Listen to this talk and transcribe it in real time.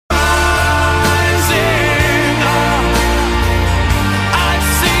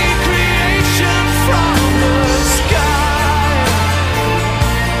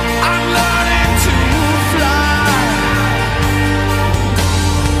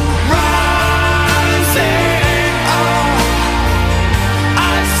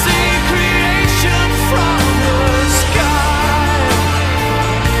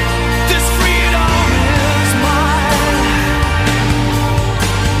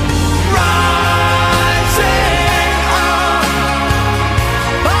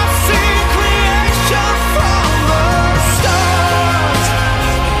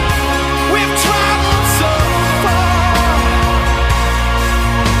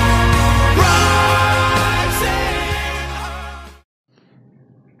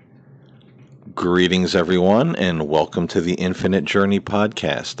Greetings, everyone, and welcome to the Infinite Journey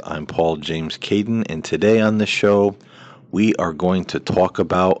podcast. I'm Paul James Caden, and today on the show, we are going to talk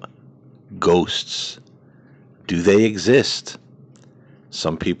about ghosts. Do they exist?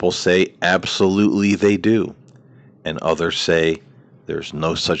 Some people say absolutely they do, and others say there's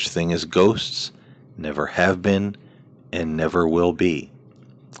no such thing as ghosts, never have been, and never will be.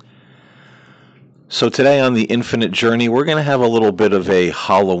 So, today on the Infinite Journey, we're going to have a little bit of a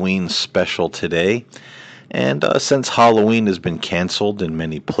Halloween special today. And since Halloween has been canceled in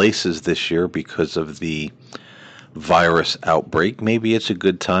many places this year because of the virus outbreak, maybe it's a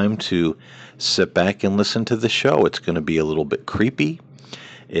good time to sit back and listen to the show. It's going to be a little bit creepy.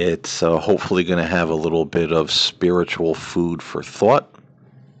 It's hopefully going to have a little bit of spiritual food for thought.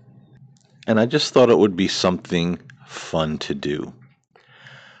 And I just thought it would be something fun to do.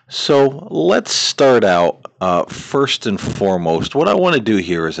 So let's start out first and foremost. What I want to do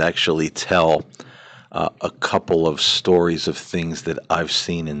here is actually tell a couple of stories of things that I've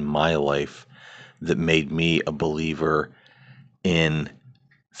seen in my life that made me a believer in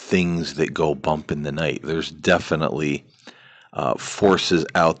things that go bump in the night. There's definitely forces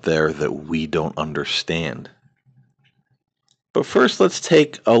out there that we don't understand. But first, let's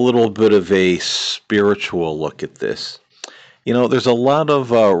take a little bit of a spiritual look at this. You know, there's a lot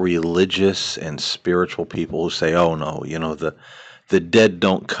of religious and spiritual people who say, oh no, the dead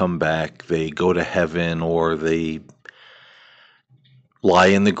don't come back. They go to heaven or they lie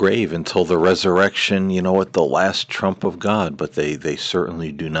in the grave until the resurrection, at the last trump of God, but they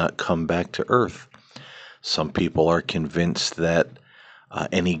certainly do not come back to earth. Some people are convinced that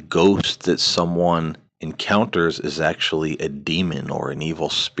any ghost that someone encounters is actually a demon or an evil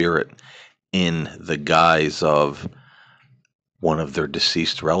spirit in the guise of one of their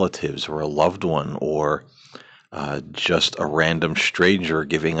deceased relatives or a loved one or just a random stranger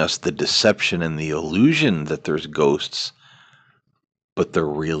giving us the deception and the illusion that there's ghosts, but they're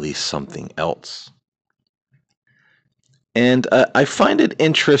really something else. And I find it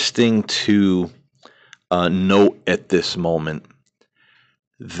interesting to note at this moment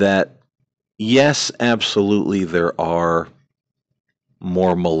that, yes, absolutely, there are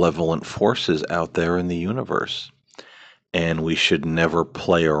more malevolent forces out there in the universe. And we should never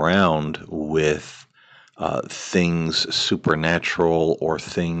play around with things supernatural or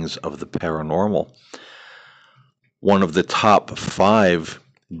things of the paranormal. One of the top 5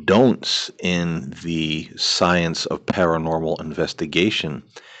 don'ts in the science of paranormal investigation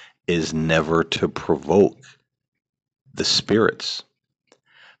is never to provoke the spirits,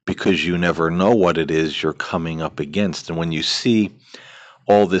 because you never know what it is you're coming up against. And when you see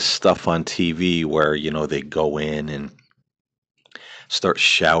all this stuff on TV where, they go in and start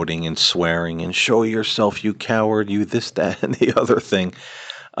shouting and swearing and show yourself, you coward, you this, that, and the other thing,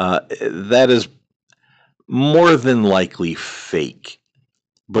 that is more than likely fake.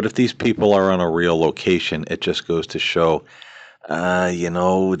 But if these people are on a real location, it just goes to show,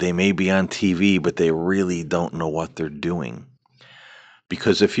 they may be on TV, but they really don't know what they're doing.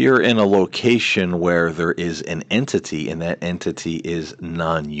 Because if you're in a location where there is an entity and that entity is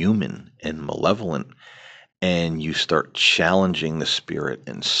non-human and malevolent, and you start challenging the spirit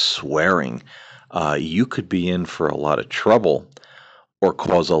and swearing, you could be in for a lot of trouble or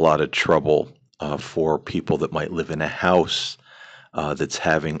cause a lot of trouble for people that might live in a house that's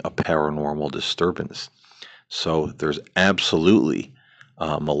having a paranormal disturbance. So there's absolutely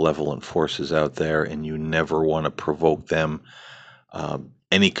malevolent forces out there, and you never want to provoke them,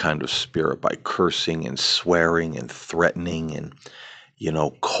 any kind of spirit, by cursing and swearing and threatening and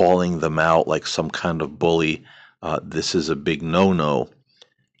calling them out like some kind of bully. This is a big no-no.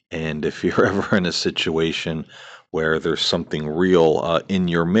 And if you're ever in a situation where there's something real in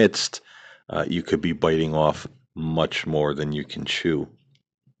your midst, you could be biting off much more than you can chew.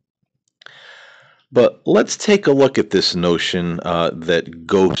 But let's take a look at this notion that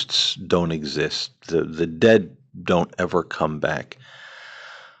ghosts don't exist. The dead don't ever come back.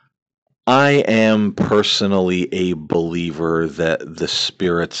 I am personally a believer that the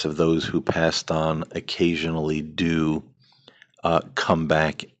spirits of those who passed on occasionally do come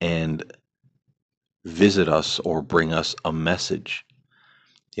back and visit us or bring us a message.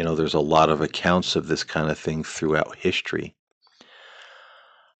 There's a lot of accounts of this kind of thing throughout history.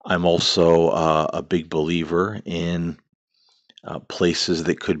 I'm also a big believer in places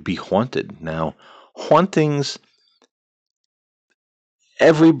that could be haunted. Now, hauntings,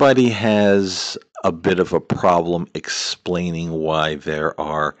 everybody has a bit of a problem explaining why there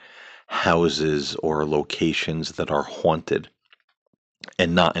are houses or locations that are haunted,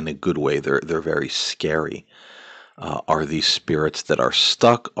 and not in a good way. They're very scary. Are these spirits that are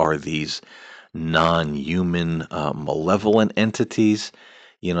stuck? Are these non-human, malevolent entities.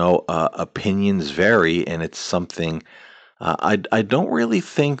 Opinions vary, and it's something I don't really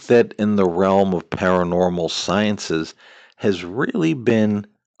think that in the realm of paranormal sciences has really been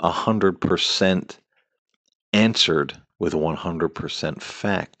 100% answered with 100%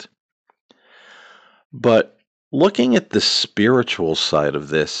 fact. But looking at the spiritual side of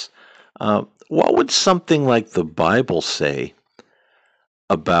this, what would something like the Bible say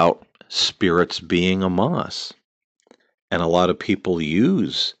about spirits being among us? And a lot of people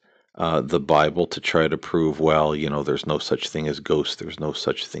use the Bible to try to prove, well, there's no such thing as ghosts, there's no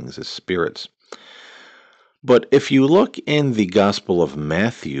such things as spirits. But if you look in the Gospel of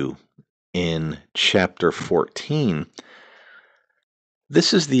Matthew in chapter 14,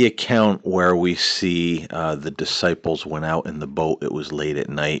 this is the account where we see the disciples went out in the boat. It was late at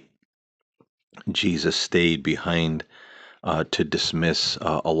night. Jesus stayed behind to dismiss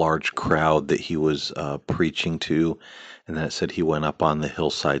a large crowd that he was preaching to. And then it said he went up on the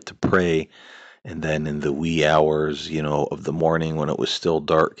hillside to pray. And then in the wee hours, of the morning when it was still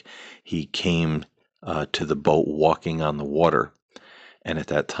dark, he came to the boat walking on the water. And at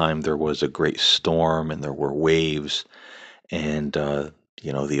that time, there was a great storm and there were waves. And,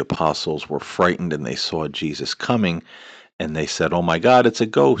 the apostles were frightened and they saw Jesus coming. And they said, "Oh my God, it's a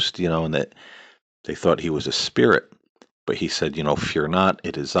ghost," and that they thought he was a spirit. But he said, "Fear not,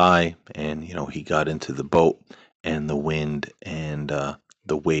 it is I." And, he got into the boat and the wind and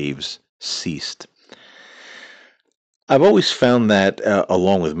the waves ceased. I've always found that,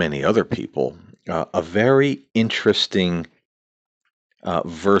 along with many other people, a very interesting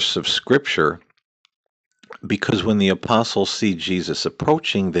verse of scripture, because when the apostles see Jesus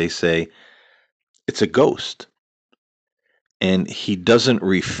approaching, they say, "It's a ghost." And he doesn't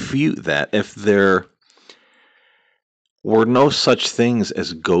refute that. If there were no such things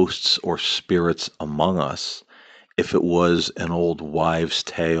as ghosts or spirits among us, if it was an old wives'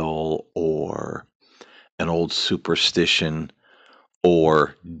 tale or an old superstition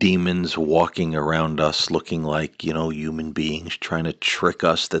or demons walking around us looking like, human beings trying to trick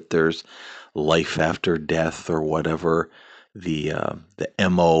us that there's life after death or whatever the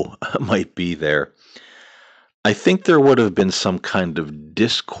MO might be there, I think there would have been some kind of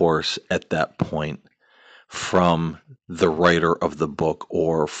discourse at that point from the writer of the book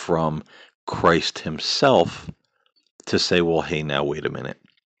or from Christ himself to say, well, hey, now wait a minute.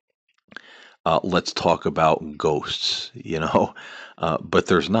 Let's talk about ghosts, but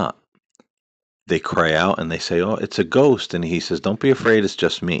there's not. They cry out and they say, "Oh, it's a ghost." And he says, "Don't be afraid, it's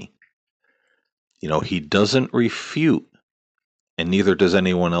just me." He doesn't refute, and neither does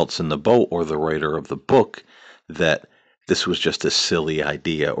anyone else in the boat or the writer of the book, that this was just a silly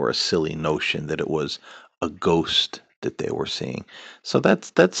idea or a silly notion that it was a ghost that they were seeing. So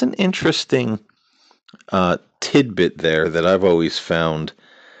that's an interesting tidbit there that I've always found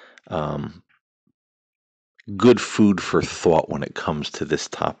good food for thought when it comes to this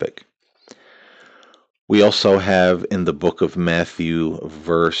topic. We also have in the book of Matthew,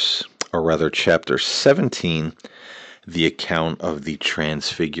 chapter 17, the account of the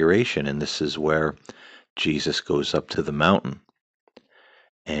transfiguration. And this is where Jesus goes up to the mountain.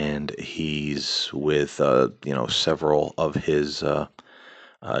 And he's with, several of his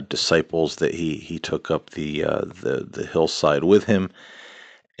disciples that he took up the hillside with him.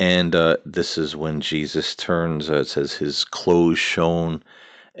 And this is when Jesus turns, it says his clothes shone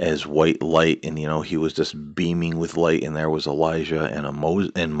as white light, and he was just beaming with light, and there was Elijah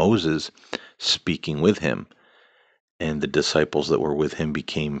and Moses speaking with him, and the disciples that were with him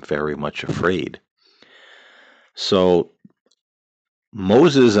became very much afraid. So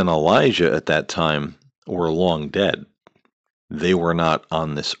Moses and Elijah at that time were long dead. They were not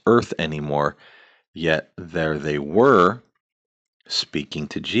on this earth anymore, yet there they were speaking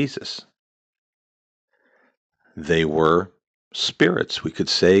to Jesus. They were spirits. We could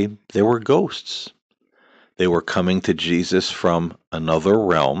say they were ghosts. They were coming to Jesus from another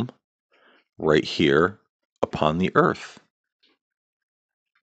realm right here upon the earth.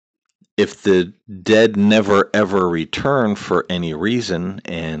 If the dead never ever return for any reason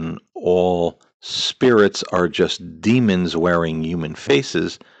and all spirits are just demons wearing human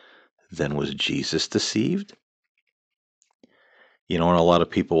faces, then was Jesus deceived? And a lot of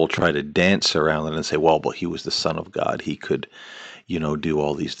people will try to dance around it and say, well, but he was the Son of God. He could, do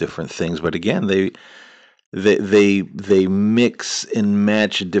all these different things. But again, they mix and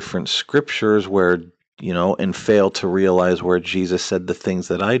match different scriptures where, and fail to realize where Jesus said, the things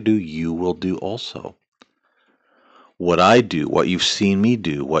that I do, you will do also. What I do, what you've seen me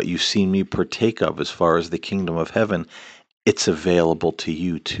do, what you've seen me partake of as far as the kingdom of heaven, it's available to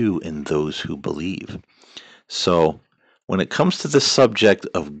you too in those who believe. So, when it comes to the subject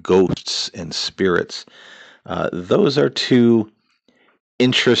of ghosts and spirits, those are two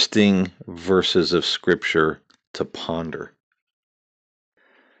interesting verses of scripture to ponder.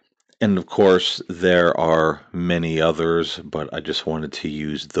 And of course, there are many others, but I just wanted to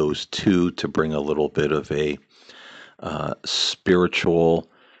use those two to bring a little bit of a spiritual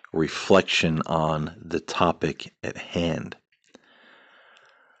reflection on the topic at hand.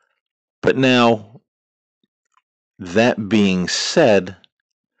 But now, that being said,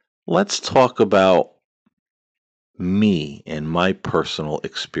 let's talk about me and my personal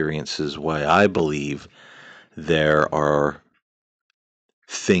experiences, why I believe there are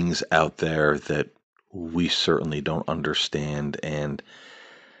things out there that we certainly don't understand. And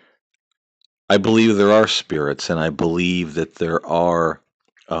I believe there are spirits, and I believe that there are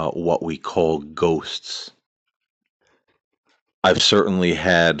what we call ghosts. I've certainly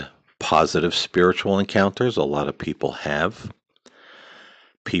had positive spiritual encounters. A lot of people have.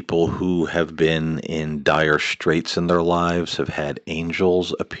 People who have been in dire straits in their lives have had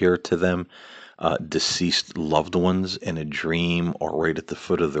angels appear to them, deceased loved ones in a dream or right at the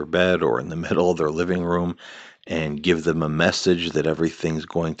foot of their bed or in the middle of their living room, and give them a message that everything's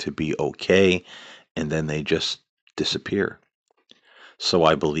going to be okay, and then they just disappear. So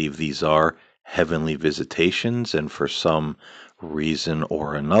I believe these are heavenly visitations, and for some reason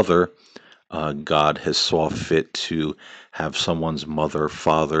or another, God has saw fit to have someone's mother,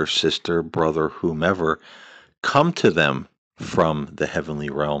 father, sister, brother, whomever, come to them from the heavenly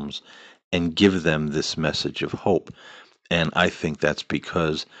realms and give them this message of hope. And I think that's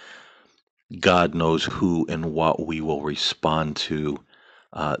because God knows who and what we will respond to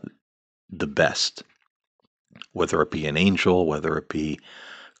uh, the best, whether it be an angel, whether it be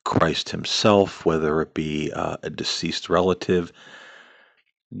Christ himself, whether it be a deceased relative.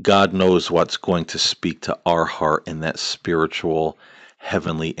 God knows what's going to speak to our heart in that spiritual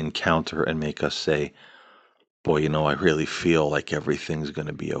heavenly encounter and make us say, boy, I really feel like everything's going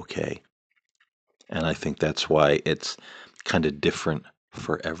to be okay. And I think that's why it's kind of different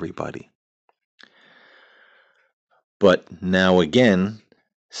for everybody. But now again,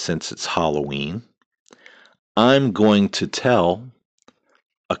 since it's Halloween, I'm going to tell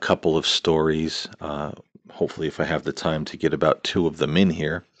a couple of stories. Hopefully, if I have the time to get about two of them in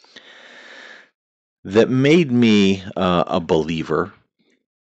here, that made me a believer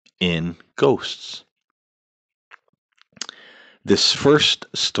in ghosts. This first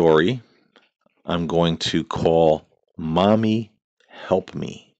story I'm going to call Mommy Help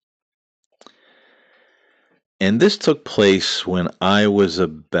Me. And this took place when I was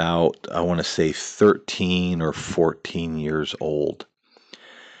about, I want to say 13 or 14 years old.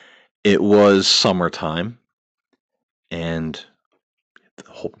 It was summertime, and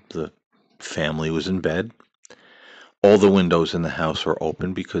the family was in bed. All the windows in the house were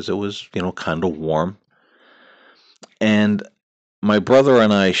open because it was, kind of warm. And my brother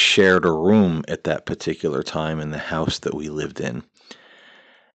and I shared a room at that particular time in the house that we lived in.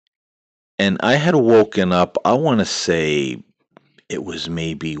 And I had woken up, I want to say it was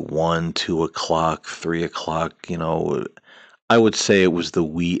maybe 1, 2 o'clock, 3 o'clock, I would say it was the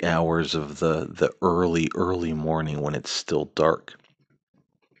wee hours of the early morning when it's still dark.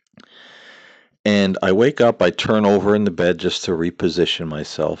 And I wake up, I turn over in the bed just to reposition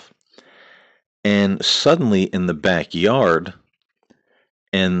myself. And suddenly in the backyard,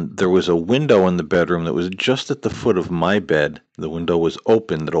 and there was a window in the bedroom that was just at the foot of my bed. The window was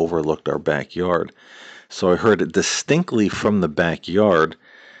open that overlooked our backyard. So I heard it distinctly from the backyard,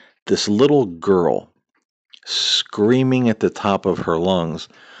 this little girl screaming at the top of her lungs,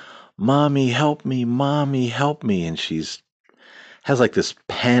 "Mommy, help me, Mommy, help me." And she's has like this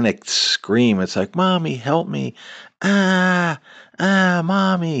panicked scream. It's like, "Mommy, help me. Ah,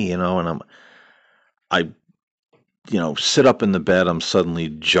 Mommy," and I sit up in the bed. I'm suddenly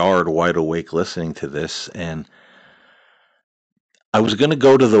jarred wide awake listening to this, and I was going to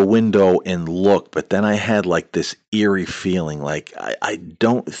go to the window and look, but then I had like this eerie feeling like I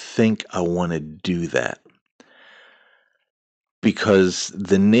don't think I want to do that, because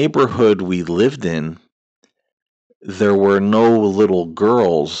the neighborhood we lived in, there were no little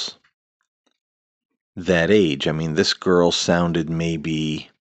girls that age. I mean, this girl sounded maybe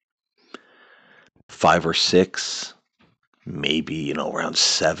 5 or 6, maybe, around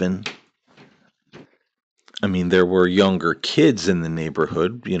 7. I mean, there were younger kids in the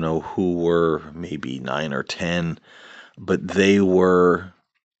neighborhood, who were maybe 9 or 10, but they were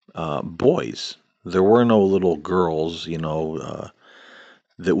boys. There were no little girls,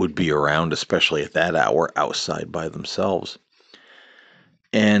 that would be around, especially at that hour, outside by themselves.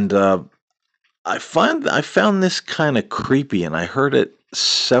 And I found this kind of creepy, and I heard it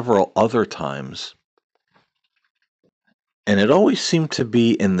several other times. And it always seemed to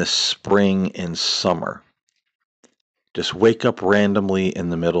be in the spring and summer. Just wake up randomly in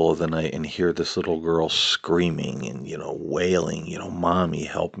the middle of the night and hear this little girl screaming and, wailing, "Mommy,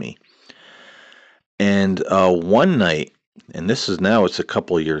 help me." And one night, and it's a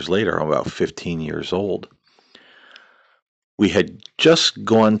couple of years later, I'm about 15 years old. We had just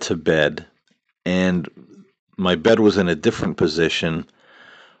gone to bed, and my bed was in a different position,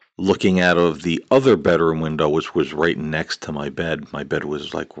 looking out of the other bedroom window, which was right next to my bed. My bed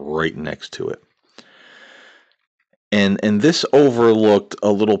was like right next to it. And this overlooked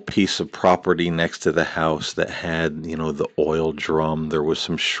a little piece of property next to the house that had, the oil drum. There was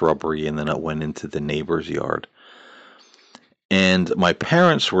some shrubbery, and then it went into the neighbor's yard. And my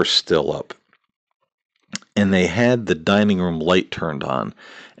parents were still up, and they had the dining room light turned on,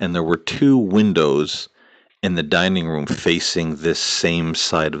 and there were two windows in the dining room facing this same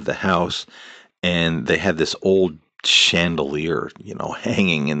side of the house, and they had this old chandelier,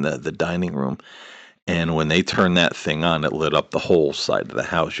 hanging in the dining room. And when they turned that thing on, it lit up the whole side of the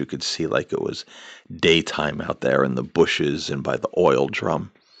house. You could see like it was daytime out there in the bushes and by the oil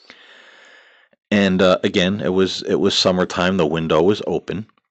drum. And again, it was summertime. The window was open,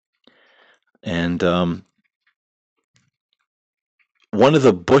 and one of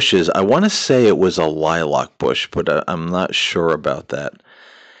the bushes, I want to say it was a lilac bush, but I'm not sure about that.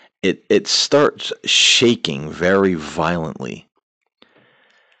 It starts shaking very violently,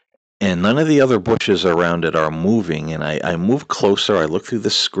 and none of the other bushes around it are moving. And I move closer. I look through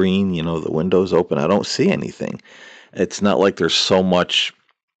the screen. The window's open. I don't see anything. It's not like there's so much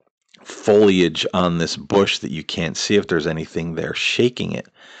foliage on this bush that you can't see if there's anything there shaking it.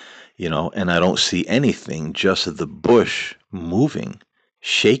 And I don't see anything, just the bush moving,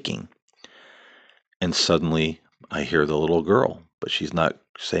 shaking. And suddenly I hear the little girl, but she's not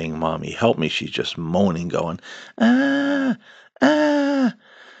saying, "Mommy, help me." She's just moaning, going, "Ah, ah."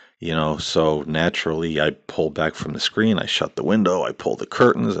 So naturally I pull back from the screen, I shut the window, I pull the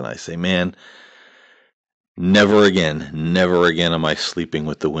curtains, and I say, "Man, never again am I sleeping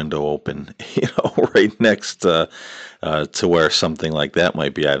with the window open, right next to where something like that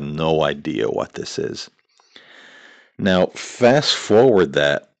might be." I have no idea what this is. Now, fast forward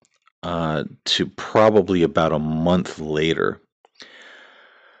that to probably about a month later.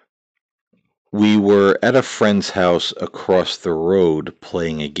 We were at a friend's house across the road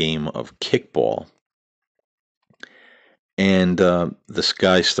playing a game of kickball. And the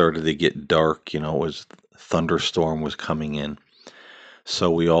sky started to get dark, it was thunderstorm was coming in.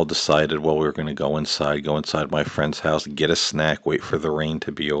 So we all decided, well, we were going to go inside my friend's house, get a snack, wait for the rain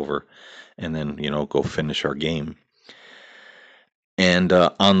to be over, and then, go finish our game. And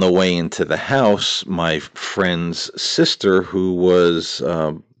on the way into the house, my friend's sister, who was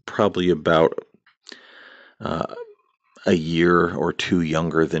probably about uh, a year or two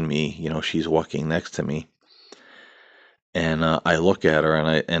younger than me, she's walking next to me. And I look at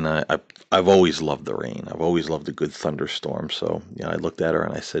her, I've always loved the rain. I've always loved a good thunderstorm. So I looked at her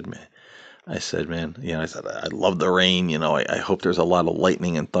and I said, "Man, I love the rain. I hope there's a lot of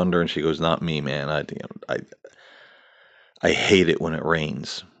lightning and thunder." And she goes, "Not me, man. I hate it when it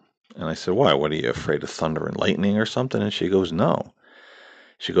rains." And I said, "Why? What, are you afraid of thunder and lightning or something?" And she goes, "No."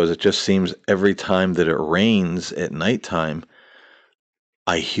 She goes, "It just seems every time that it rains at nighttime,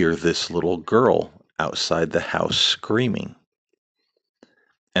 I hear this little girl outside the house screaming."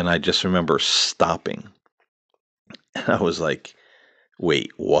 And I just remember stopping. And I was like,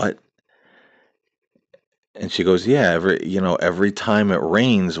 "Wait, what?" And she goes, "Yeah, every time it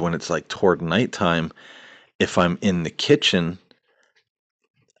rains, when it's like toward nighttime, if I'm in the kitchen,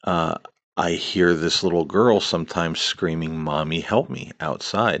 uh, I hear this little girl sometimes screaming, 'Mommy, help me,'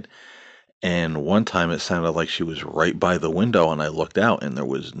 outside." And one time it sounded like she was right by the window, and I looked out and there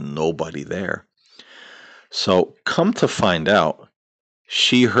was nobody there. So come to find out,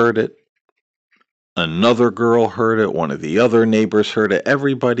 she heard it. Another girl heard it. One of the other neighbors heard it.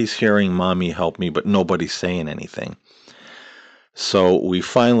 Everybody's hearing, "Mommy, help me," but nobody's saying anything. So we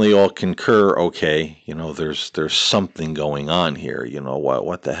finally all concur, okay, there's something going on here.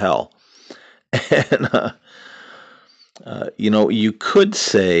 What the hell? And you could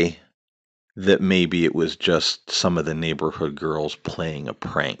say that maybe it was just some of the neighborhood girls playing a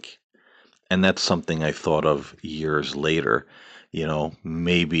prank. And that's something I thought of years later.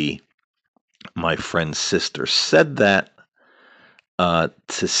 Maybe my friend's sister said that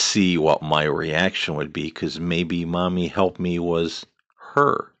to see what my reaction would be, because maybe "Mommy Help Me" was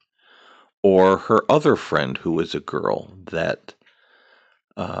her, or her other friend who was a girl that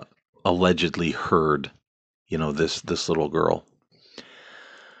uh, allegedly heard, this little girl.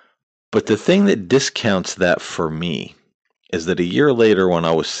 But the thing that discounts that for me is that a year later, when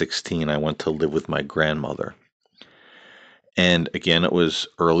I was 16, I went to live with my grandmother. And again, it was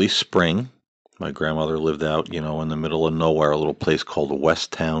early spring. My grandmother lived out, in the middle of nowhere, a little place called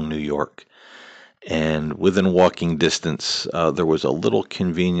Westtown, New York. And within walking distance, there was a little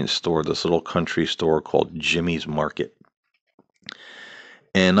convenience store, this little country store called Jimmy's Market.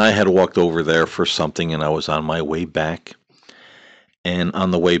 And I had walked over there for something, and I was on my way back. And on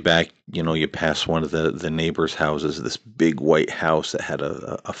the way back, you pass one of the neighbors' houses, this big white house that had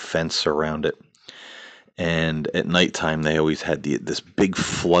a fence around it. And at nighttime, they always had this big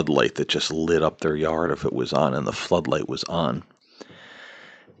floodlight that just lit up their yard if it was on, and the floodlight was on.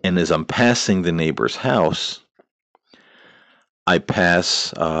 And as I'm passing the neighbor's house, I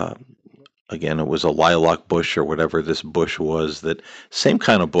pass, again, it was a lilac bush or whatever this bush was, that same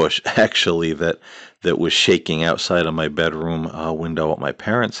kind of bush actually that was shaking outside of my bedroom window at my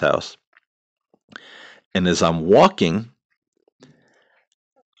parents' house. And as I'm walking,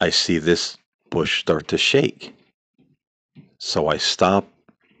 I see this bush start to shake. So I stop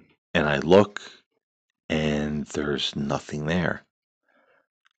and I look, and there's nothing there.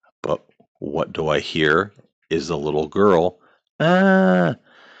 But what do I hear is the little girl, ah.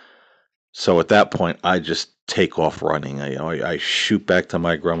 So at that point, I just take off running. I shoot back to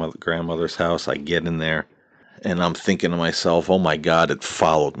my grandmother's house. I get in there, and I'm thinking to myself, oh my God, it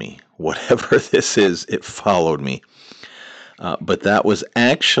followed me. Whatever this is, it followed me. But that was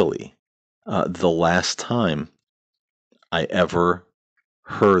actually the last time I ever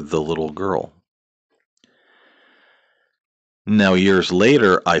heard the little girl. Now, years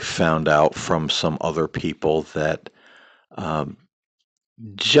later, I found out from some other people that um,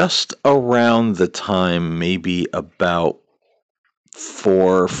 just around the time, maybe about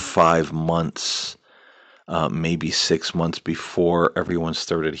 4 or 5 months, maybe 6 months before everyone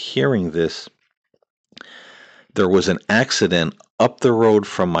started hearing this, there was an accident up the road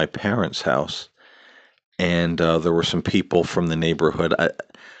from my parents' house, and there were some people from the neighborhood.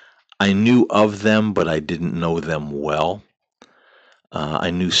 I knew of them, but I didn't know them well.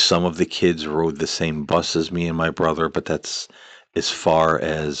 I knew some of the kids rode the same bus as me and my brother, but that's as far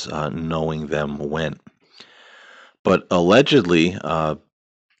as knowing them went. But allegedly,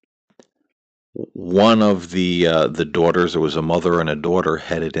 one of the daughters, there was a mother and a daughter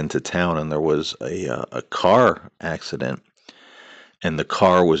headed into town, and there was a car accident, and the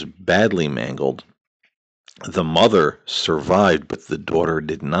car was badly mangled. The mother survived, but the daughter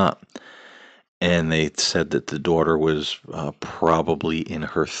did not. And they said that the daughter was probably in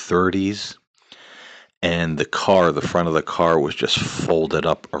her 30s, and the front of the car was just folded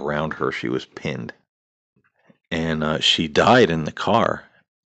up around her. She was pinned, and she died in the car.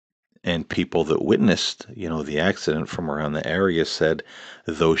 And people that witnessed, the accident from around the area said,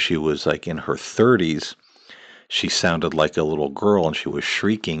 though she was like in her 30s, she sounded like a little girl, and she was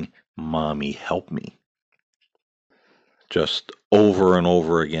shrieking, "Mommy, help me." Just over and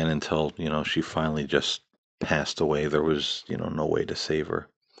over again until, she finally just passed away. There was, no way to save her.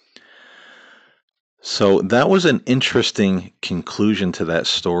 So that was an interesting conclusion to that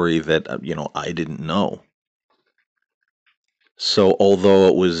story that, I didn't know. So although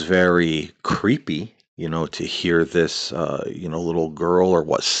it was very creepy, to hear this, little girl, or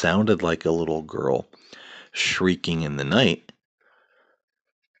what sounded like a little girl, shrieking in the night,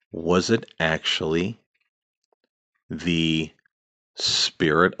 was it actually the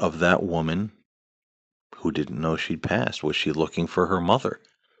spirit of that woman who didn't know she'd passed? Was she looking for her mother?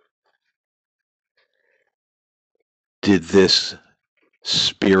 Did this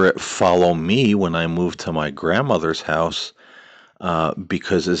spirit follow me when I moved to my grandmother's house?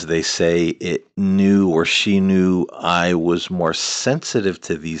 Because, as they say, it knew, or she knew, I was more sensitive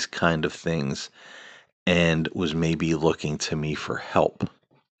to these kind of things, and was maybe looking to me for help.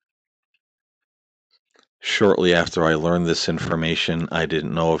 Shortly after I learned this information, I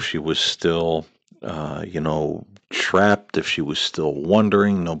didn't know if she was still, trapped, if she was still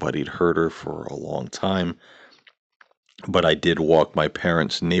wandering. Nobody'd heard her for a long time. But I did walk my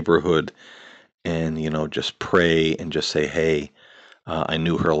parents' neighborhood and, just pray and just say, hey, I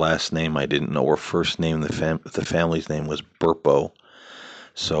knew her last name. I didn't know her first name. The family's name was Burpo.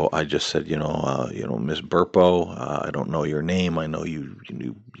 So I just said, Miss Burpo, I don't know your name. I know you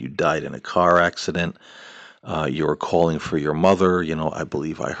died in a car accident. You were calling for your mother. I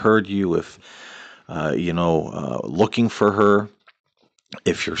believe I heard you. If looking for her.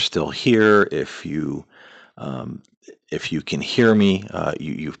 If you're still here, um, if you can hear me,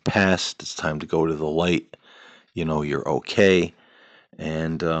 you've passed. It's time to go to the light. You're okay.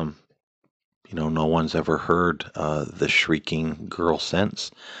 And no one's ever heard the shrieking girl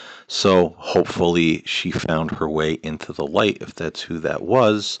since. So hopefully she found her way into the light, if that's who that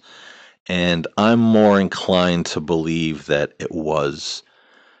was. And I'm more inclined to believe that it was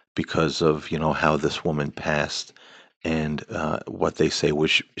because of how this woman passed, and what they say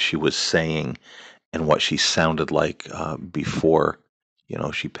was she was saying, and what she sounded like before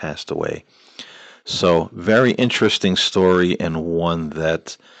she passed away. So very interesting story, and one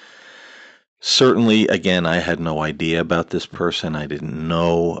that certainly, again, I had no idea about this person. I didn't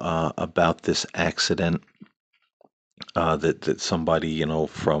know about this accident that somebody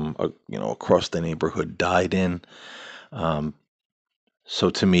from across the neighborhood died in. Um, so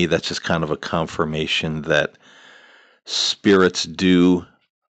to me, that's just kind of a confirmation that spirits do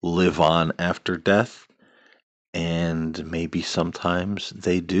live on after death, and maybe sometimes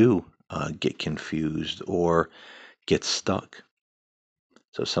they do get confused or get stuck.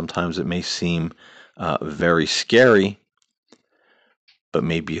 So sometimes it may seem very scary, but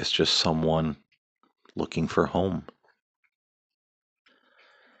maybe it's just someone looking for home.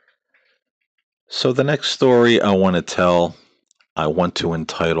 So the next story I want to tell, I want to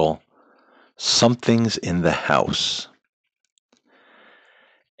entitle Something's in the House.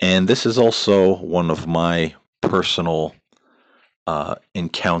 And this is also one of my personal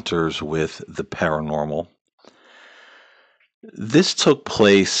encounters with the paranormal. This took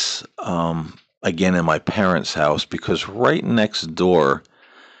place again in my parents' house, because right next door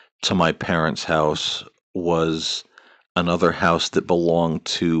to my parents' house was another house that belonged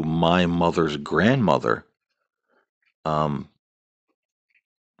to my mother's grandmother um,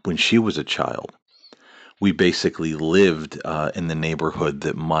 when she was a child. We basically lived in the neighborhood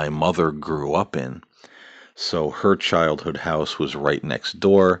that my mother grew up in. So her childhood house was right next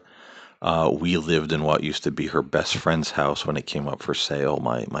door. We lived in what used to be her best friend's house when it came up for sale.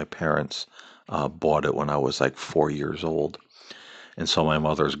 My parents bought it when I was like 4 years old. And so my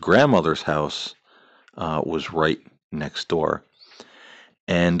mother's grandmother's house was right next door.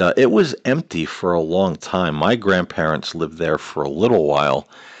 And it was empty for a long time. My grandparents lived there for a little while,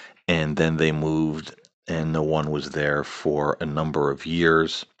 and then they moved, and no one was there for a number of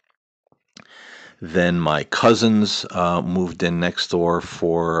years. Then my cousins moved in next door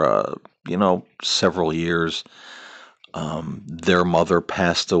for, several years. Their mother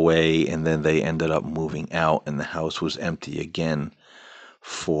passed away, and then they ended up moving out, and the house was empty again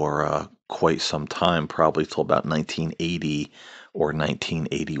for quite some time, probably till about 1980 or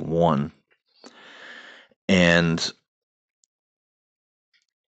 1981. And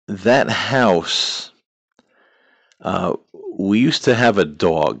that house, uh, we used to have a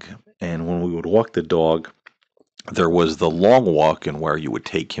dog, and when we would walk the dog, there was the long walk in where you would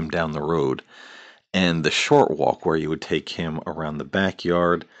take him down the road, and the short walk where you would take him around the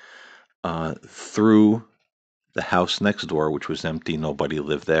backyard, through the house next door, which was empty. Nobody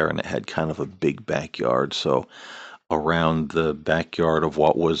lived there, and it had kind of a big backyard. So around the backyard of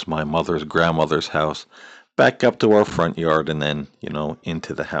what was my mother's grandmother's house, back up to our front yard, and then,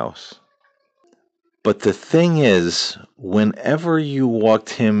 into the house. But the thing is, whenever you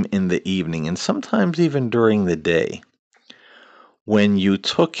walked him in the evening, and sometimes even during the day, when you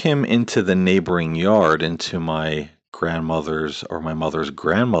took him into the neighboring yard, into my grandmother's or my mother's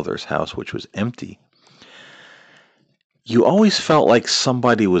grandmother's house, which was empty, you always felt like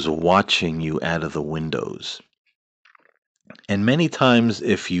somebody was watching you out of the windows. And many times,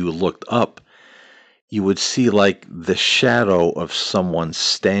 if you looked up, you would see like the shadow of someone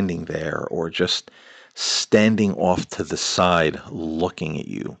standing there, or just standing off to the side looking at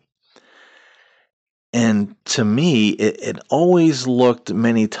you. And to me, it always looked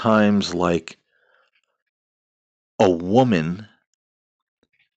many times like a woman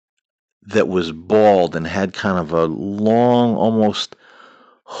that was bald and had kind of a long, almost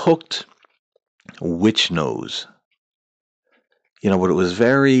hooked witch nose. But it was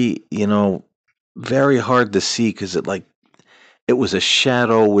very, very hard to see, because it was a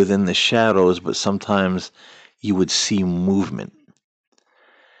shadow within the shadows, but sometimes you would see movement.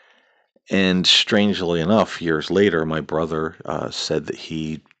 And strangely enough, years later, my brother said that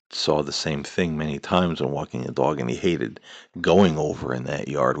he saw the same thing many times when walking the dog, and he hated going over in that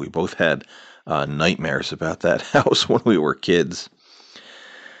yard. We both had nightmares about that house when we were kids.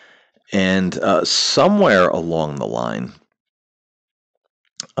 And somewhere along the line,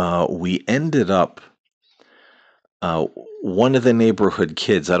 we ended up, uh, one of the neighborhood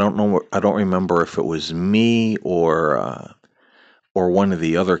kids. I don't know. I don't remember if it was me or one of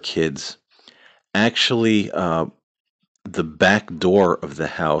the other kids. Actually, the back door of the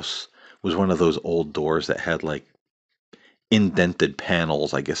house was one of those old doors that had like indented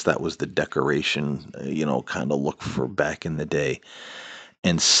panels. I guess that was the decoration, kind of look for back in the day.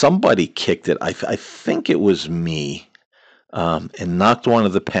 And somebody kicked it. I think it was me, and knocked one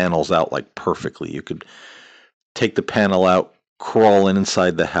of the panels out like perfectly. You could take the panel out, crawl in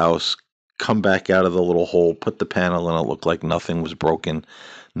inside the house, come back out of the little hole, put the panel in. It looked like nothing was broken.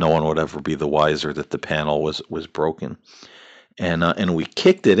 No one would ever be the wiser that the panel was broken. And we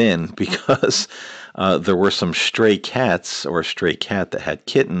kicked it in because there were some stray cats, or a stray cat that had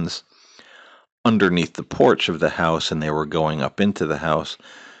kittens underneath the porch of the house, and they were going up into the house.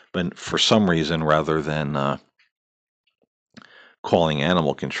 But for some reason, rather than calling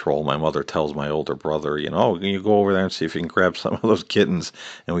animal control, my mother tells my older brother, "Oh, you go over there and see if you can grab some of those kittens,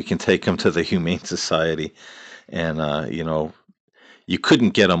 and we can take them to the Humane Society." And you couldn't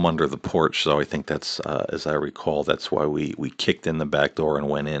get them under the porch, so I think that's, as I recall, that's why we kicked in the back door and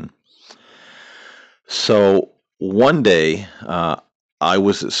went in. So one day, I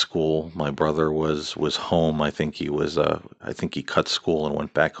was at school. My brother was home. I think he cut school and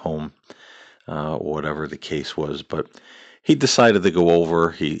went back home, whatever the case was. But he decided to go over.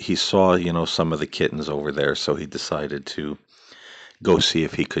 He saw, some of the kittens over there, so he decided to go see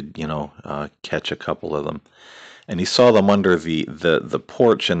if he could, catch a couple of them. And he saw them under the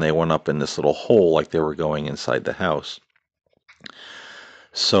porch, and they went up in this little hole like they were going inside the house.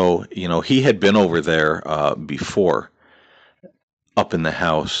 So, he had been over there before, up in the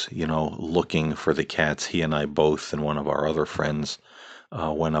house, looking for the cats. He and I both, and one of our other friends,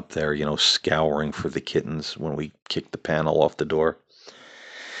 went up there, scouring for the kittens when we kicked the panel off the door.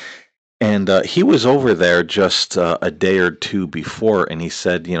 And he was over there just a day or two before, and he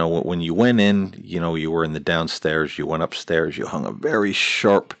said, when you went in, you were in the downstairs, you went upstairs, you hung a very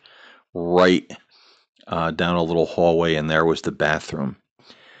sharp right down a little hallway, and there was the bathroom.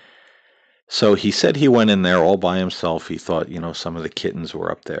 So he said he went in there all by himself. He thought, some of the kittens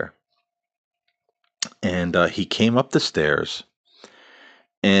were up there. And he came up the stairs,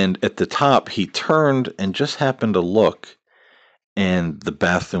 and at the top, he turned and just happened to look, and the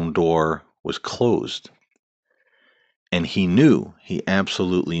bathroom door was closed. And he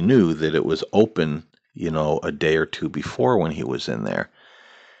absolutely knew that it was open, a day or two before when he was in there.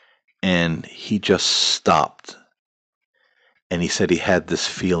 And he just stopped. And he said he had this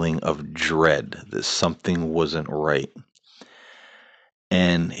feeling of dread, that something wasn't right.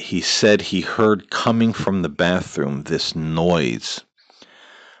 And he said he heard coming from the bathroom this noise.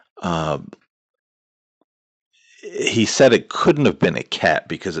 He said it couldn't have been a cat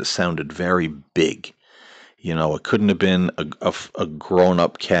because it sounded very big. It couldn't have been a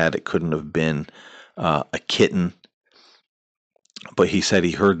grown-up cat. It couldn't have been a kitten. But he said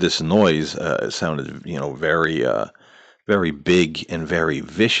he heard this noise. It sounded, very, very big and very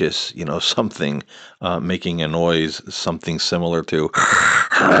vicious. Something making a noise, something similar to.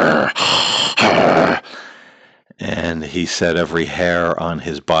 And he said every hair on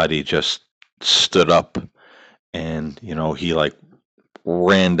his body just stood up, and he like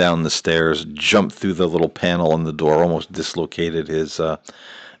ran down the stairs, jumped through the little panel on the door, almost dislocated his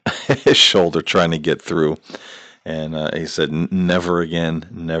his shoulder trying to get through. And he said, never again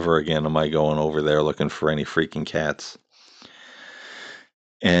am I going over there looking for any freaking cats."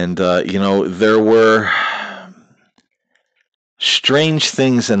 And there were strange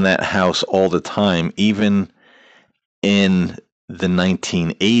things in that house all the time, even in the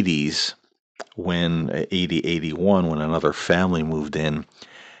 1980s, when 81, when another family moved in,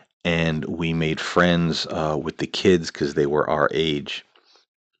 and we made friends with the kids because they were our age.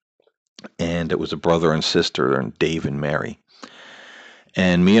 And it was a brother and sister, and Dave and Mary.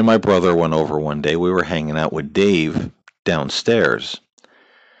 And me and my brother went over one day. We were hanging out with Dave downstairs.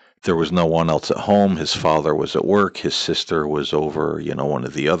 There was no one else at home. His father was at work. His sister was over, one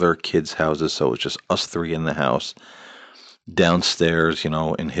of the other kids' houses. So it was just us three in the house. Downstairs,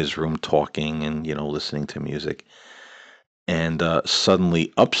 in his room talking and, listening to music. And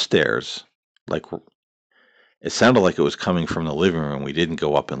suddenly upstairs, like it sounded like it was coming from the living room. We didn't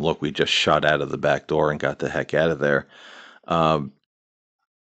go up and look. We just shot out of the back door and got the heck out of there. There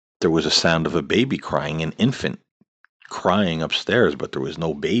was a sound of a baby crying, an infant crying upstairs, but there was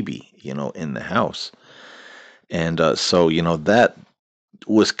no baby, in the house. And so, that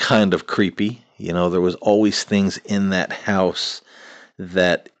was kind of creepy. There was always things in that house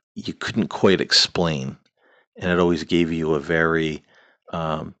that you couldn't quite explain. And it always gave you a very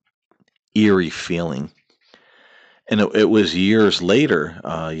eerie feeling. And it was years later,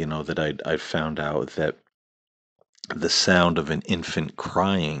 that I found out that the sound of an infant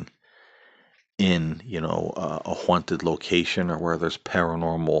crying in, a haunted location or where there's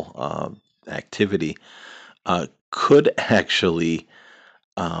paranormal activity could actually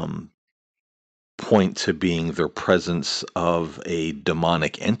um, point to being the presence of a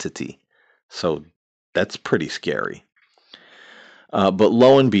demonic entity. So that's pretty scary. But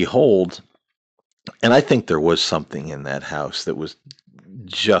lo and behold, and I think there was something in that house that was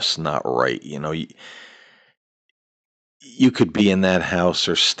just not right. You could be in that house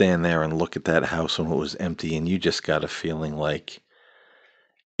or stand there and look at that house when it was empty, and you just got a feeling like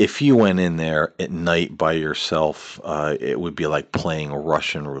if you went in there at night by yourself, it would be like playing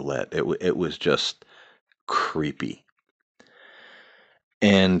Russian roulette. It was just creepy.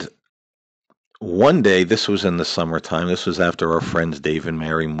 And one day, this was in the summertime. This was after our friends Dave and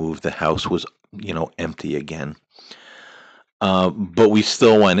Mary moved. The house was, empty again. But we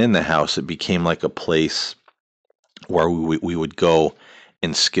still went in the house. It became like a place where we would go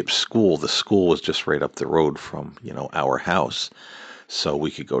and skip school. The school was just right up the road from, our house. So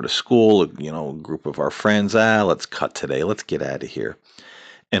we could go to school, a group of our friends, let's cut today. Let's get out of here.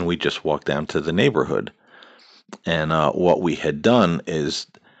 And we just walked down to the neighborhood. And what we had done is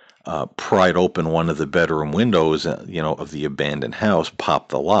pried open one of the bedroom windows, of the abandoned house, popped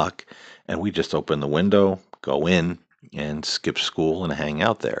the lock, and we just opened the window, go in, and skip school and hang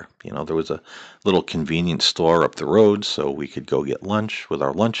out there. There was a little convenience store up the road, so we could go get lunch with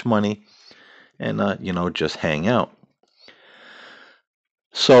our lunch money and, just hang out.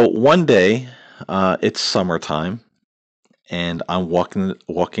 So one day, it's summertime, and I'm walking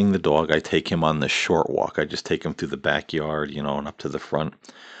the dog. I take him on the short walk. I just take him through the backyard, and up to the front,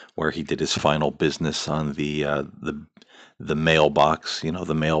 where he did his final business on the mailbox,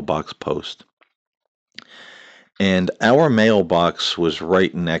 the mailbox post. And our mailbox was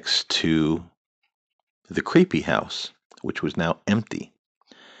right next to the creepy house, which was now empty.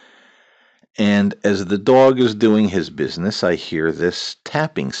 And as the dog is doing his business, I hear this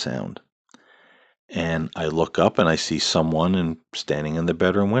tapping sound. And I look up and I see someone standing in the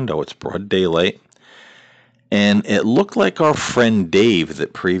bedroom window. It's broad daylight. And it looked like our friend Dave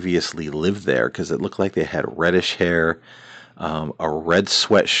that previously lived there because it looked like they had reddish hair, a red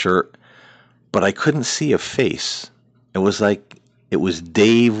sweatshirt, but I couldn't see a face. It was like it was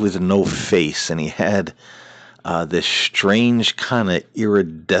Dave with no face, and he had this strange kind of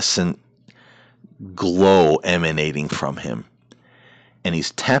iridescent glow emanating from him. And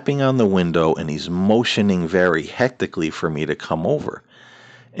he's tapping on the window and he's motioning very hectically for me to come over.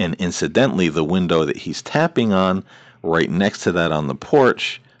 And incidentally, the window that he's tapping on, right next to that on the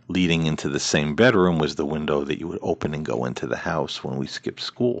porch, leading into the same bedroom, was the window that you would open and go into the house when we skipped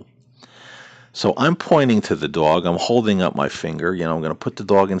school. So I'm pointing to the dog. I'm holding up my finger. I'm going to put the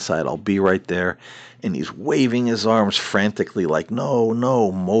dog inside. I'll be right there. And he's waving his arms frantically like, no,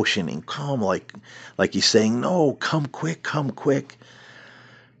 no, motioning, come, like he's saying, no, come quick, come quick.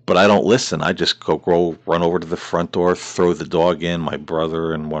 But I don't listen. I just go run over to the front door, throw the dog in. My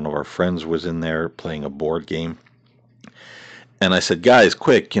brother and one of our friends was in there playing a board game. And I said, guys,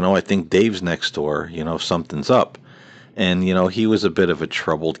 quick, I think Dave's next door. Something's up. And, he was a bit of a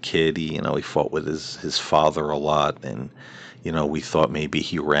troubled kid. He fought with his father a lot. And, we thought maybe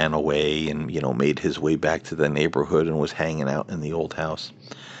he ran away and, made his way back to the neighborhood and was hanging out in the old house.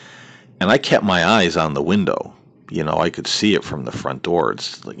 And I kept my eyes on the window. I could see it from the front door.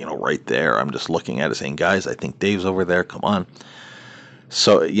 It's, right there. I'm just looking at it saying, guys, I think Dave's over there. Come on.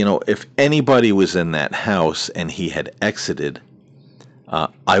 So, if anybody was in that house and he had exited,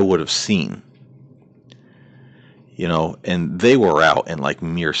 I would have seen. And they were out in like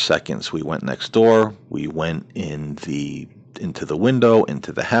mere seconds. We went next door. We went into the window,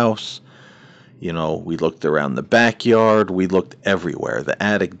 into the house. We looked around the backyard. We looked everywhere. The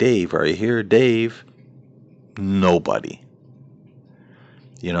attic, Dave, are you here, Dave? Nobody.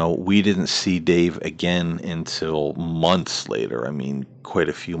 We didn't see Dave again until months later. I mean, quite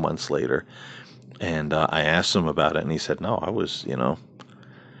a few months later. And I asked him about it, and he said, "No, I was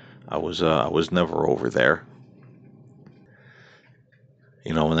never over there."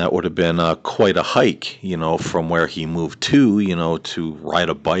 And that would have been quite a hike, from where he moved to ride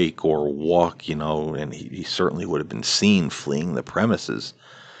a bike or walk, and he certainly would have been seen fleeing the premises.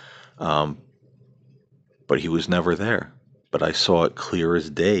 But he was never there. But I saw it clear as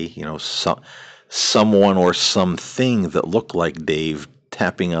day, someone or something that looked like Dave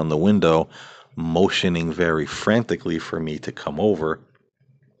tapping on the window, motioning very frantically for me to come over,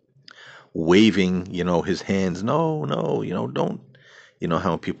 waving, his hands, no, no, don't.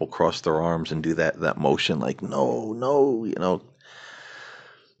 How people cross their arms and do that motion like, no, no.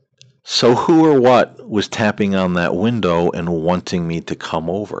 So who or what was tapping on that window and wanting me to come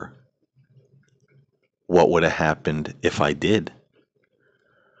over? What would have happened if I did?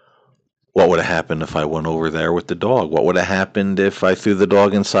 What would have happened if I went over there with the dog? What would have happened if I threw the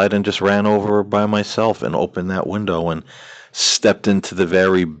dog inside and just ran over by myself and opened that window and stepped into the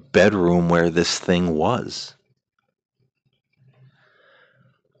very bedroom where this thing was?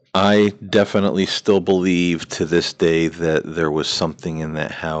 I definitely still believe to this day that there was something in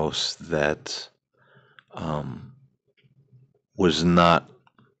that house that um, was not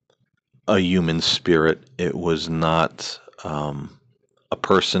a human spirit. It was not a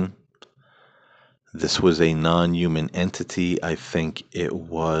person. This was a non human entity. I think it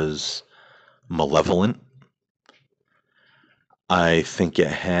was malevolent. I think it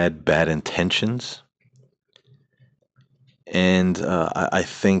had bad intentions. And I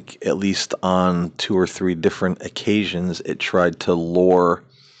think, at least on two or three different occasions, it tried to lure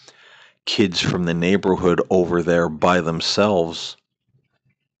kids from the neighborhood over there by themselves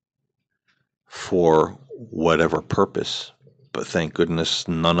for whatever purpose. But thank goodness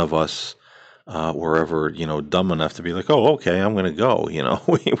none of us were ever, dumb enough to be like, "Oh, okay, I'm going to go."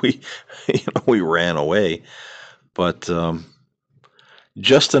 We ran away. But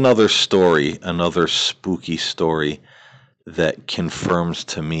just another story, another spooky story that confirms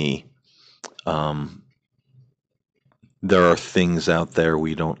to me um, there are things out there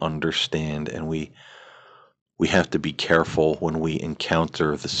we don't understand, and we have to be careful when we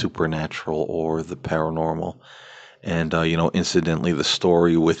encounter the supernatural or the paranormal. And incidentally, the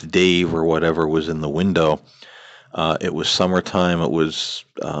story with Dave or whatever was in the window. It was summertime. It was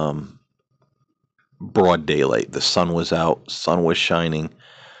broad daylight. The sun was out. Sun was shining.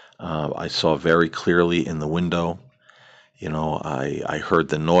 I saw very clearly in the window. I heard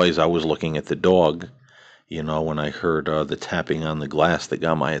the noise. I was looking at the dog. When I heard the tapping on the glass that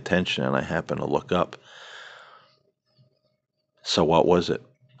got my attention, and I happened to look up. So what was it?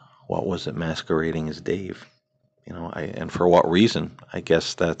 What was it masquerading as Dave? And for what reason? I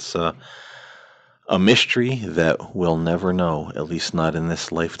guess that's a mystery that we'll never know, at least not in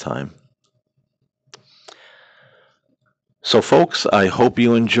this lifetime. So, folks, I hope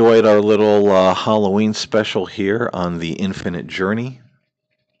you enjoyed our little Halloween special here on the Infinite Journey.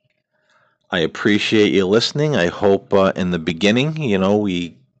 I appreciate you listening. I hope in the beginning,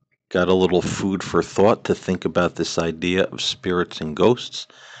 we got a little food for thought to think about this idea of spirits and ghosts.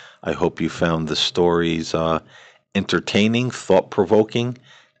 I hope you found the stories entertaining, thought provoking,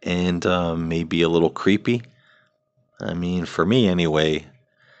 and maybe a little creepy. I mean, for me anyway,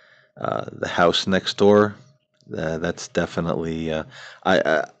 the house next door, that's definitely.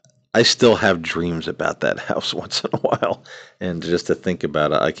 I still have dreams about that house once in a while, and just to think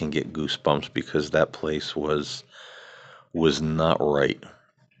about it, I can get goosebumps because that place was not right.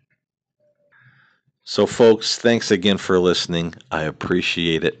 So, folks, thanks again for listening. I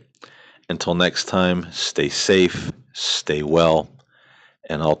appreciate it. Until next time, stay safe, stay well,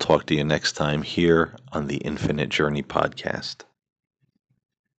 and I'll talk to you next time here on the Infinite Journey podcast.